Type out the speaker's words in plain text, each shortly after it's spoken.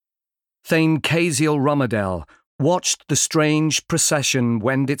Thane Casiel Rummerdell watched the strange procession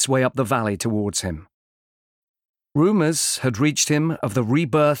wend its way up the valley towards him. Rumours had reached him of the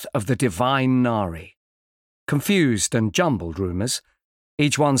rebirth of the divine Nari. Confused and jumbled rumours,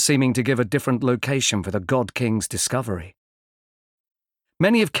 each one seeming to give a different location for the God King's discovery.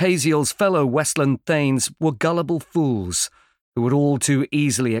 Many of Casiel's fellow Westland Thanes were gullible fools who would all too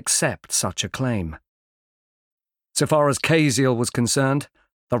easily accept such a claim. So far as Casiel was concerned,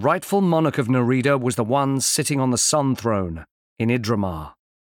 the rightful monarch of Nerida was the one sitting on the Sun Throne in Idramar.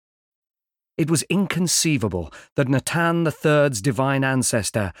 It was inconceivable that Natan III's divine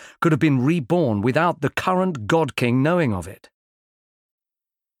ancestor could have been reborn without the current God King knowing of it.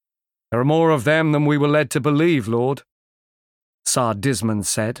 "There are more of them than we were led to believe, Lord," Sar Dismond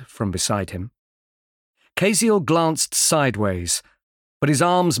said from beside him. Casiel glanced sideways, but his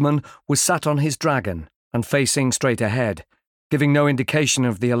armsman was sat on his dragon and facing straight ahead, giving no indication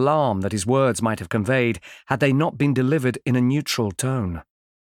of the alarm that his words might have conveyed had they not been delivered in a neutral tone.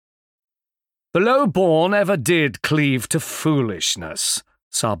 "The low-born ever did cleave to foolishness,"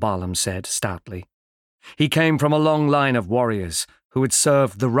 Sar Barlam said stoutly. He came from a long line of warriors who had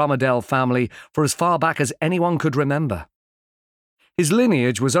served the Rummerdell family for as far back as anyone could remember. His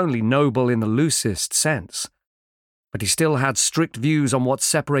lineage was only noble in the loosest sense, but he still had strict views on what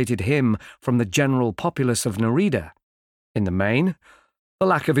separated him from the general populace of Nerida. In the main, the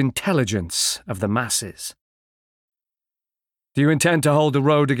lack of intelligence of the masses. "Do you intend to hold the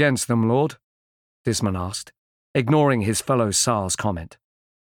road against them, Lord?" Dismond asked, ignoring his fellow Sar's comment.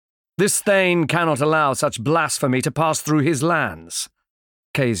 "This Thane cannot allow such blasphemy to pass through his lands,"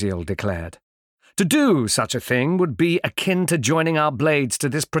 Casiel declared. "To do such a thing would be akin to joining our blades to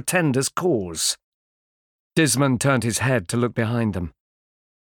this pretender's cause." Dismond turned his head to look behind them.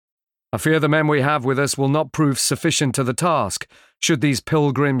 "I fear the men we have with us will not prove sufficient to the task, should these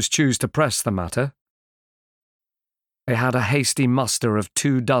pilgrims choose to press the matter." They had a hasty muster of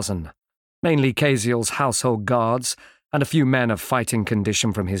 24, mainly Casiel's household guards and a few men of fighting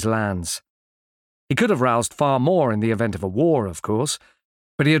condition from his lands. He could have roused far more in the event of a war, of course,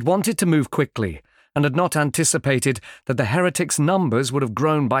 but he had wanted to move quickly and had not anticipated that the heretics' numbers would have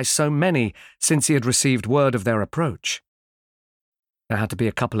grown by so many since he had received word of their approach. There had to be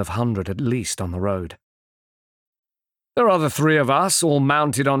a couple of hundred at least on the road. "There are the 3 of us, all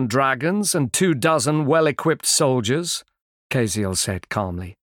mounted on dragons, and 24 well-equipped soldiers," Casiel said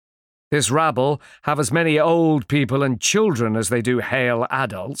calmly. "This rabble have as many old people and children as they do hale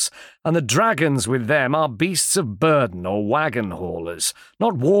adults, and the dragons with them are beasts of burden or wagon haulers,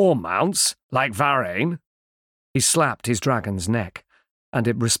 not war mounts, like Varain." He slapped his dragon's neck, and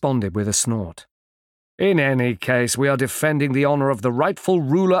it responded with a snort. "In any case, we are defending the honor of the rightful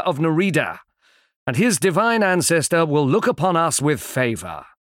ruler of Nerida, and his divine ancestor will look upon us with favor."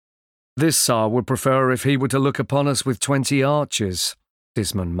 "This Sar would prefer if he were to look upon us with 20 archers,"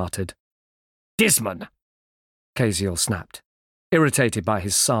 Dismond muttered. "Dismond!" Casiel snapped, irritated by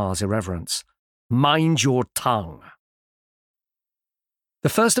his Sar's irreverence. "Mind your tongue." The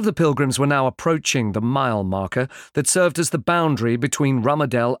first of the pilgrims were now approaching the mile marker that served as the boundary between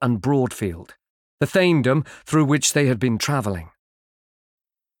Rummerdell and Broadfield, the thanedom through which they had been travelling.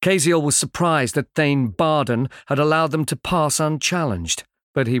 Casiel was surprised that Thane Barden had allowed them to pass unchallenged,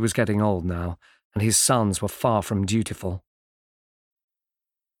 but he was getting old now, and his sons were far from dutiful.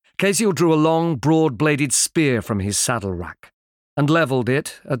 Casiel drew a long, broad-bladed spear from his saddle rack and levelled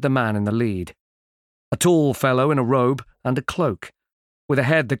it at the man in the lead, a tall fellow in a robe and a cloak, with a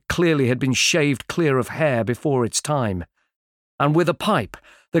head that clearly had been shaved clear of hair before its time, and with a pipe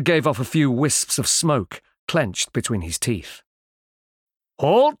that gave off a few wisps of smoke clenched between his teeth.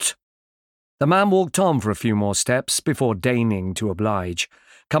 "Halt!" The man walked on for a few more steps before deigning to oblige,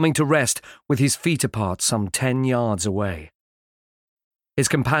 coming to rest with his feet apart some 10 yards away. His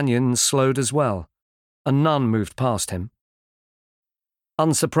companions slowed as well, and none moved past him.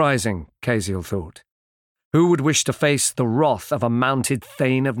 Unsurprising, Casiel thought. Who would wish to face the wrath of a mounted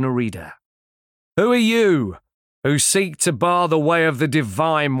Thane of Nerida? "Who are you, who seek to bar the way of the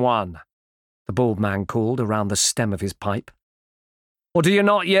Divine One?" the bald man called around the stem of his pipe. "Or do you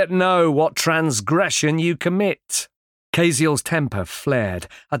not yet know what transgression you commit?" Casiel's temper flared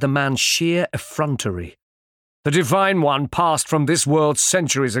at the man's sheer effrontery. "The Divine One passed from this world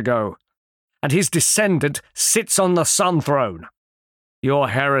centuries ago, and his descendant sits on the Sun Throne. Your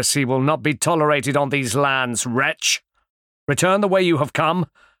heresy will not be tolerated on these lands, wretch. Return the way you have come,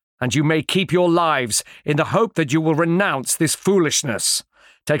 and you may keep your lives in the hope that you will renounce this foolishness.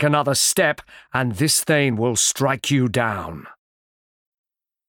 Take another step, and this Thane will strike you down."